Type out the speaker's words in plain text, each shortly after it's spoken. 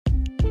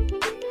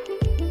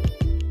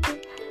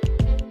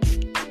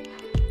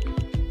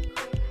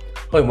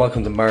Hi, and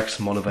welcome to Mark's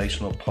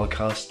Motivational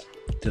Podcast.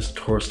 This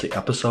Thursday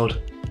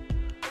episode.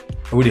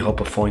 I really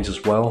hope it finds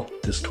us well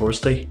this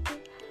Thursday.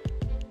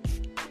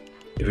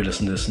 If you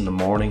listen to this in the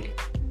morning,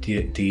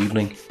 the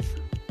evening,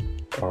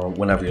 or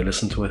whenever you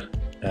listen to it,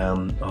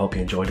 I hope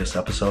you enjoy this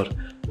episode,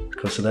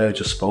 because today I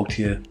just spoke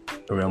to you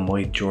around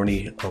my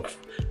journey of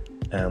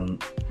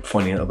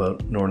finding out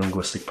about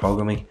neurolinguistic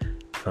programming,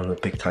 and a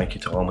big thank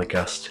you to all my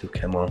guests who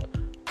came on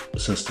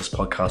since this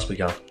podcast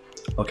began.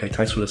 Okay,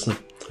 thanks for listening.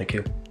 Thank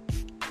you.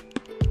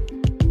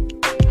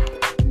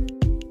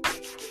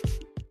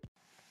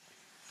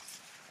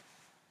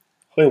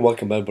 Hi, and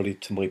welcome everybody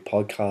to my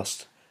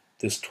podcast,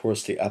 this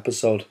Thursday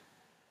episode.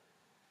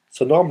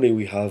 So normally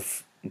we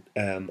have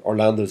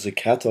Orlando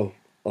Zucchetto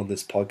on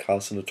this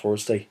podcast on a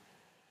Thursday.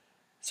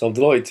 So I'm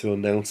delighted to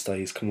announce that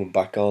he's coming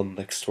back on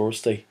next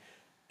Thursday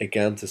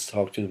again to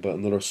talk to you about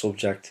another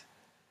subject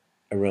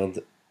around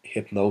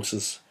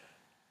hypnosis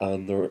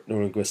and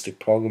neurolinguistic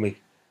programming.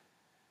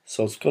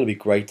 So it's going to be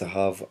great to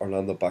have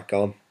Orlando back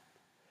on.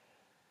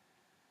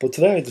 But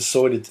today I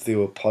decided to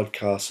do a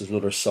podcast as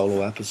another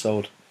solo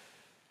episode,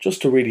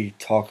 just to really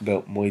talk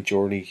about my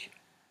journey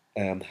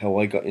and how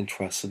I got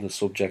interested in the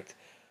subject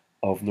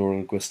of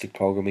neurolinguistic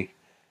programming.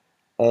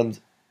 And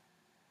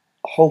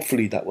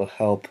hopefully that will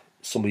help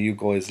some of you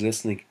guys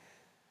listening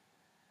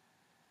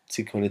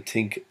to kind of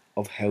think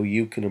of how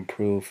you can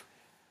improve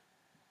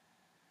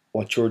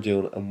what you're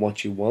doing and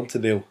what you want to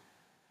do.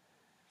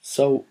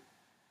 So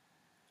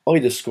I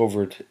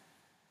discovered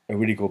a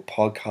really good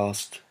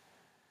podcast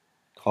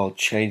called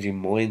Changing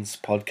Minds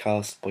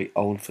Podcast by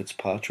Owen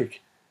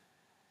Fitzpatrick.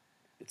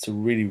 It's a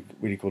really,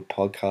 really good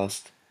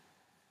podcast.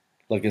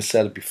 Like I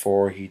said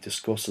before, he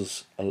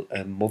discusses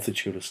a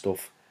multitude of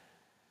stuff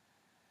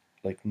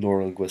like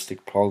neurolinguistic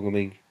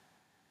programming,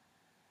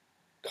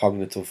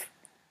 cognitive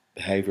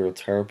behavioral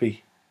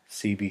therapy,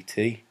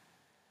 CBT.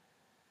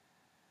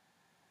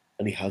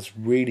 And he has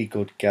really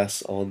good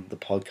guests on the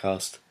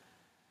podcast.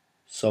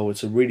 So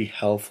it's a really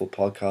helpful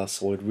podcast,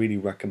 so I'd really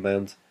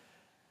recommend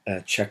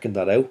checking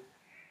that out.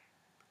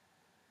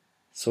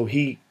 So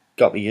he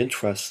got me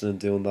interested in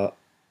doing that.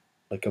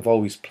 Like, I've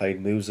always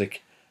played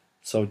music,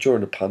 so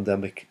during the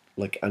pandemic,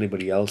 like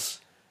anybody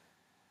else,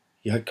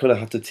 you kind of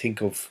have to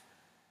think of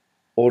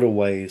other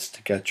ways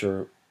to get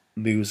your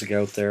music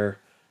out there,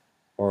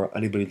 or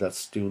anybody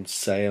that's doing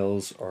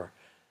sales, or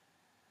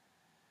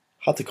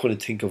had to kind of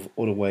think of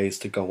other ways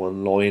to go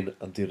online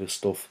and do this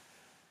stuff.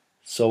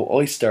 So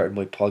I started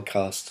my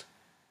podcast.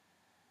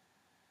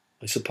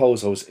 I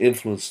suppose I was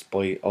influenced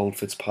by Owen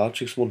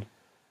Fitzpatrick's one,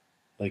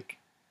 but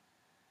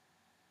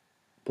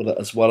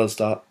as well as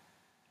that,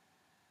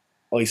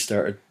 I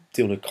started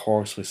doing a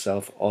course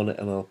myself on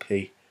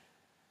NLP,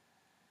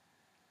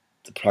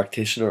 the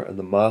practitioner and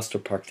the master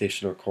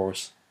practitioner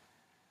course,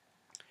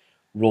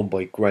 run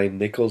by Graham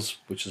Nichols,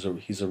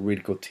 he's a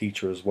really good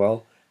teacher as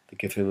well, to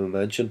give him a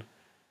mention.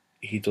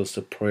 He does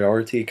the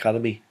Priority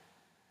Academy,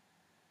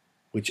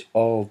 which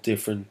all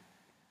different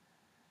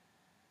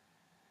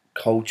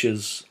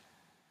coaches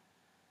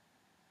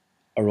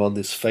are on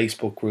this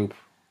Facebook group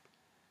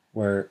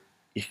where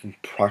you can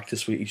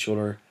practice with each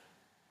other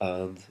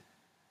and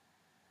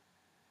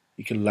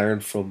you can learn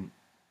from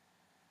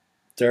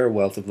their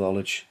wealth of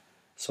knowledge.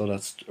 So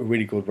that's a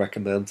really good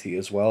recommend to you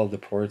as well, the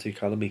Priority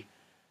Academy.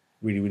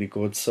 Really, really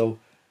good. So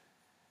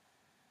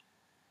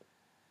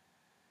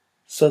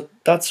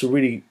that's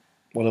really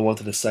what I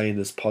wanted to say in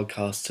this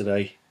podcast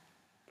today.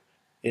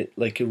 It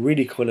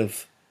really kind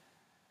of,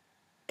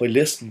 by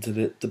listening to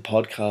the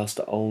podcast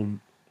that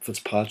Owen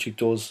Fitzpatrick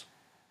does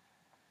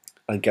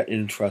and getting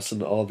interested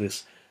in all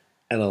this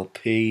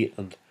NLP,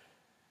 and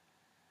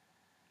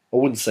I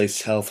wouldn't say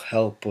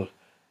self-help, but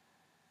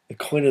it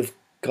kind of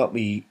got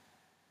me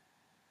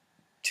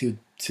to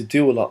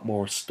do a lot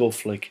more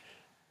stuff. Like,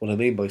 what I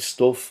mean by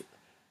stuff,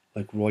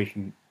 like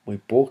writing my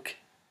book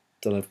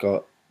that I've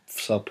got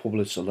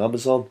self-published on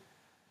Amazon,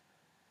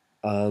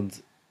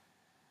 and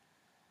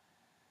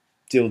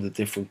doing the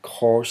different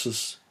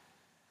courses.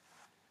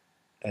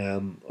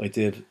 I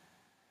did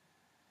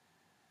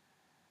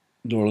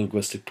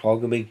neurolinguistic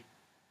programming,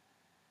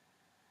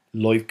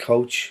 life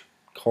coach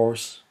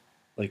course.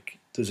 Like,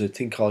 there's a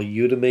thing called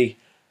Udemy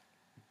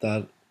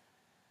that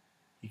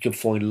you can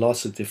find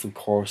lots of different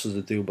courses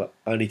to do about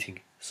anything.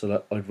 So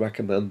that I'd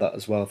recommend that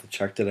as well, to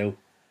check that out.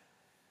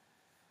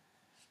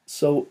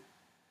 So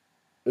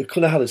it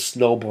kind of had a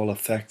snowball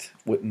effect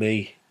with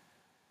me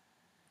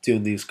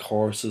doing these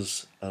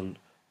courses and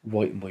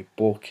writing my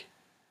book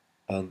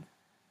and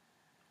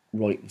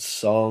writing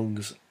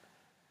songs.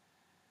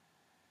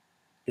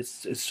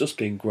 It's just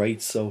been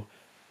great. So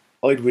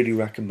I'd really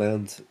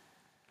recommend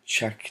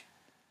check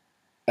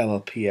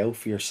NLP out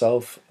for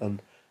yourself. And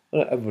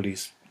not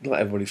everybody's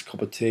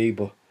cup of tea,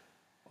 but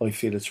I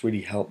feel it's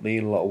really helped me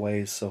in a lot of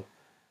ways. So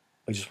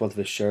I just wanted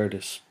to share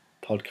this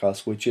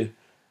podcast with you.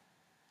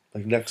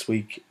 Like, next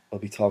week I'll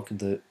be talking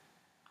to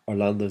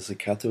Orlando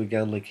Zucchetto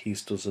again. Like, he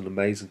does an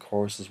amazing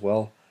course as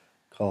well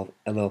called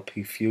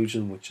NLP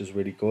Fusion, which is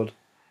really good.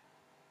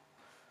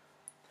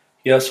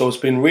 Yeah, so it's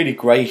been really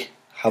great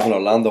having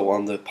Orlando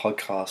on the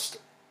podcast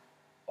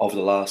over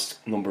the last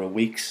number of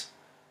weeks.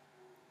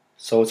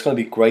 So it's going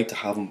to be great to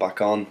have him back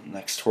on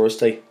next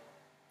Thursday.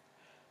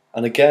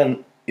 And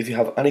again, if you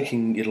have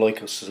anything you'd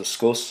like us to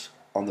discuss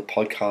on the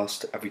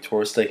podcast every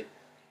Thursday,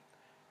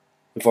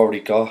 we've already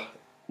got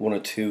 1 or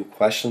 2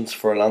 questions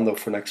for Orlando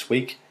for next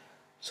week,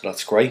 so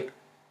that's great.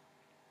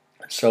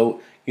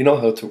 So you know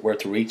where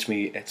to reach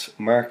me. It's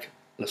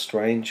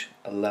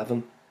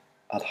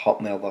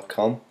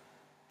marklestrange11@hotmail.com.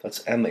 That's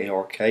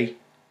MarkLestrange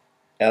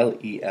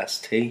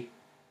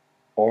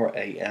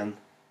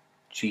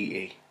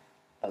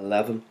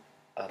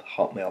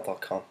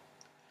 11@hotmail.com.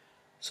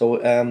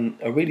 So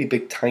a really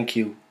big thank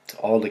you to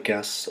all the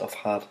guests I've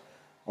had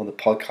on the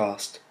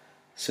podcast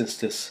since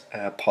this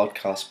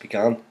podcast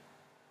began.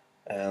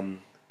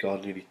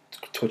 God, nearly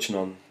touching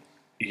on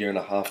a year and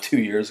a half, 2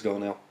 years ago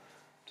now.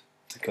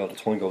 God, the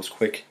time goes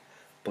quick.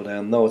 But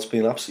no, it's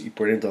been absolutely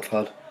brilliant. I've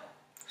had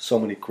so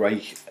many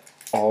great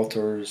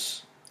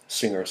authors,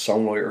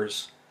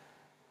 singer-songwriters,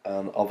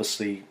 and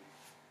obviously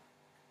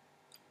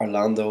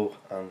Orlando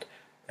and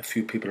a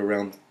few people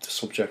around the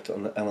subject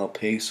on the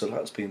NLP, so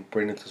that's been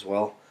brilliant as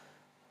well.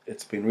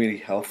 It's been really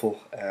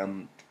helpful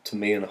to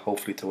me, and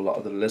hopefully to a lot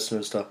of the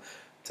listeners, that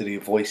the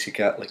voice you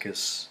get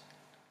is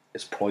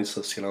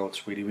priceless.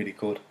 It's really, really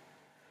good.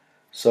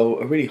 So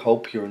I really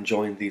hope you're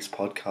enjoying these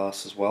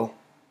podcasts as well,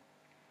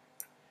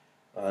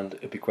 and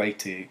it'd be great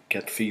to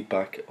get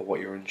feedback of what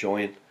you're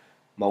enjoying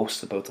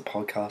most about the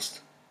podcast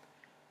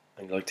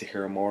and you'd like to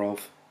hear more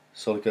of.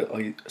 So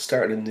I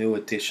started a new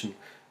addition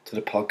to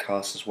the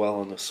podcast as well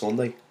on a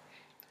Sunday,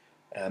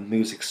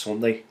 Music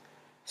Sunday.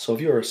 So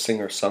if you're a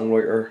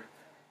singer-songwriter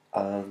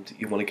and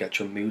you want to get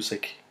your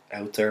music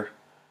out there,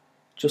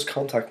 just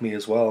contact me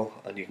as well,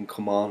 and you can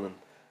come on and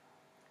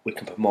we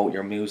can promote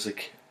your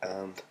music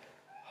and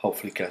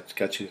hopefully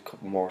get you a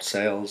couple more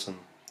sales and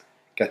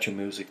get your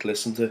music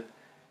listened to,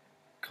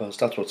 because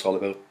that's what it's all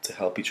about, to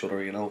help each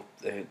other.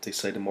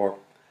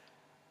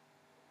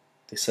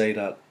 They say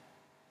that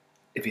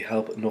if you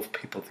help enough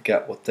people to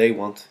get what they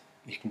want,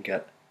 you can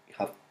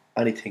have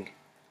anything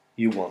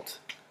you want.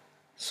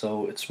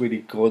 So it's really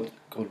good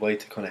way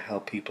to kind of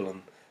help people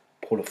and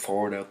put it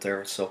forward out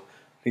there. So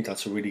I think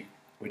that's a really,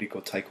 really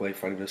good takeaway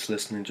for anyone that's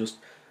listening. Just,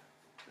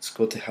 it's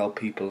good to help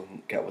people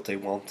and get what they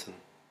want,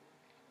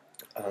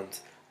 and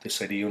they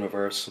say the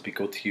universe will be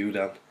good to you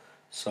then.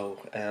 So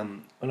I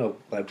know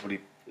everybody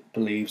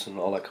believes and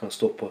all that kind of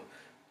stuff, but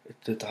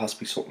there has to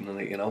be something in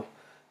it,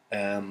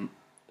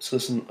 So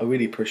listen, I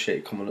really appreciate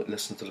you coming and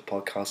listening to the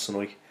podcast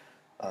tonight,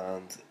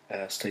 and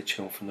stay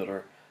tuned for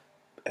another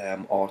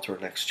author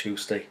next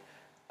Tuesday,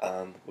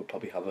 and we'll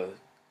probably have a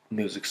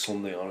Music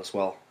Sunday on as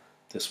well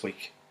this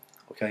week.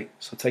 Okay,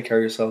 so take care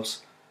of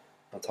yourselves.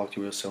 I'll talk to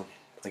you real soon.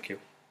 Thank you.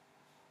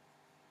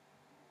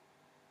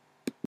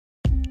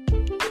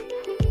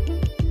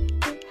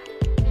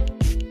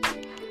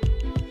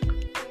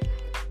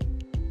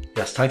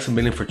 Yes, thanks a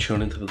million for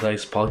tuning into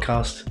today's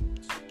podcast.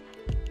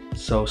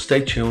 So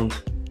stay tuned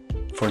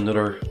for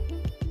another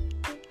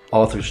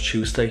Authors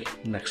Tuesday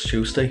next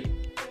Tuesday,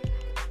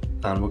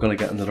 and we're going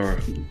to get another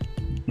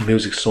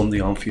Music Sunday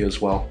on for you as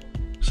well.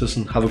 So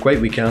listen, have a great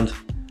weekend,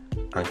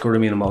 and good to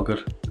meet them all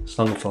good.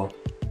 Slán go fóill.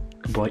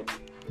 Goodbye.